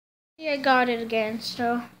I got it again,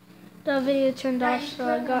 so the video turned off, so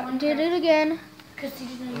I did it again.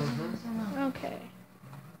 Okay.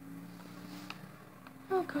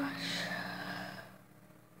 Oh gosh.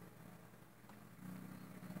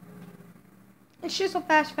 It's just a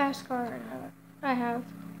fast car I have.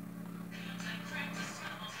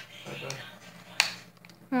 Okay.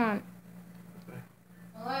 Come on. Okay.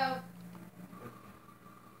 Hello? Hello?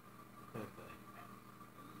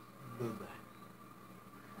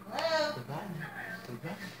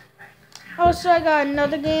 Also, I got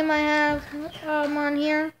another game I have on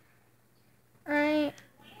here. Alright.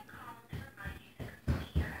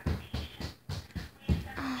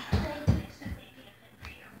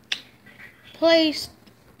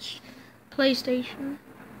 PlayStation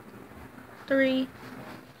 3.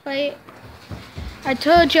 Play it. I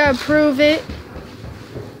told you I'd prove it.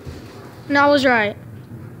 And I was right.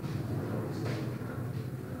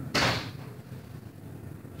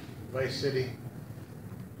 Vice City.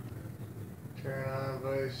 Turn on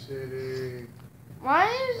Vice City. Why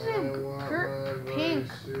is it pink?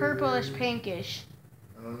 Purplish pinkish.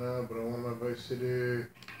 I don't know, but I want my Vice City.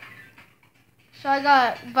 So I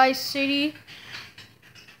got Vice City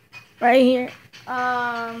right here.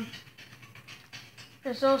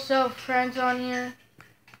 There's also Friends on here.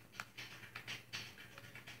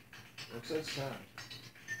 What's that sound?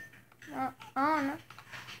 I don't know.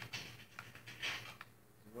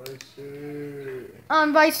 Vice City.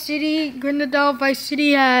 Vice City, Grenadale Vice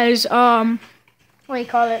City has what do you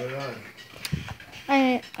call it? Put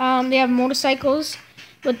it on. They have motorcycles,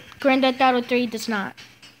 but Grand Theft Auto 3 does not.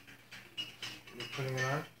 You're putting it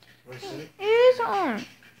on? Vice City? It is on.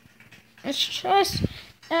 It's just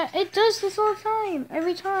it does this all the time,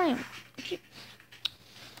 every time.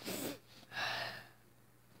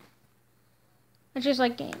 It's just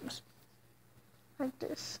like games like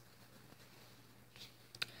this.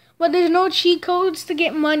 But there's no cheat codes to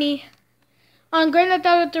get money. On Grand Theft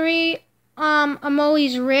Auto 3, I'm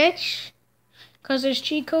always rich because there's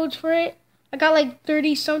cheat codes for it. I got like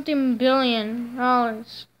 30-something billion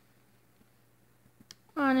dollars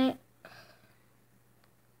on it.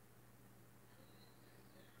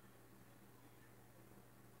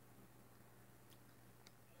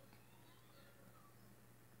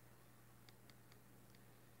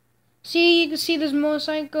 See, you can see there's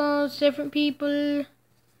motorcycles, different people,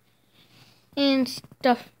 and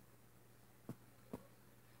stuff.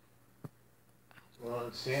 Well,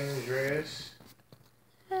 in San Andreas,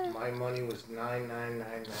 my money was 999999999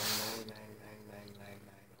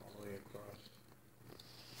 all the way across.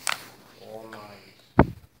 All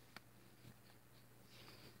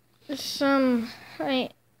nines.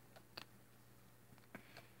 Right.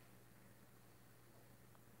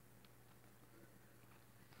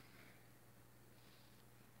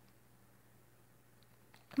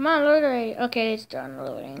 Come on, load already. Okay, it's done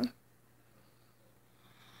loading.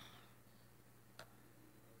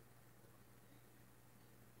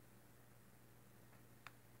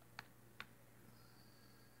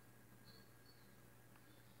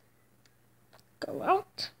 Go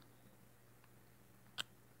out.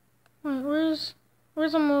 Wait, where's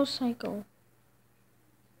a motorcycle?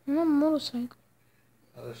 No motorcycle.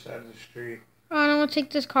 Other side of the street. Oh, I'm gonna take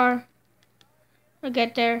this car. I'll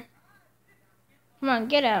get there. Come on,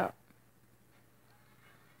 get out.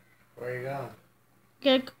 Where you going?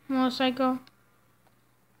 Get a motorcycle.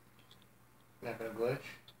 Not gonna glitch?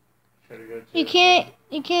 Try to go to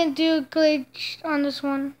You can't do a glitch on this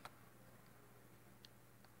one.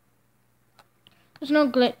 There's no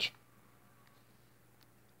glitch.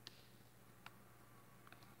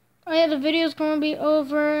 Oh yeah, the video's gonna be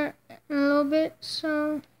over in a little bit,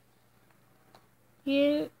 so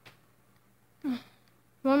yeah.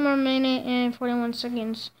 1 more minute and 41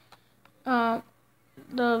 seconds. The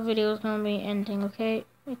video's gonna be ending, okay?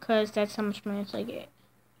 Because that's how much minutes I get.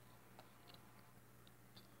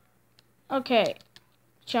 Okay.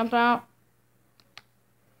 Jump out.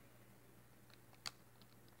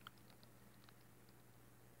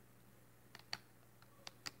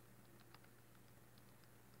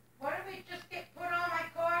 Why did we just get put on my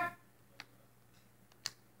car?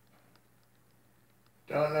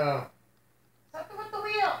 Don't know. Something with the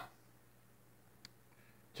wheel.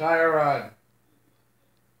 Tire rod.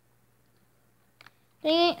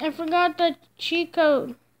 Dang it, I forgot the cheat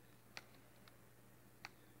code.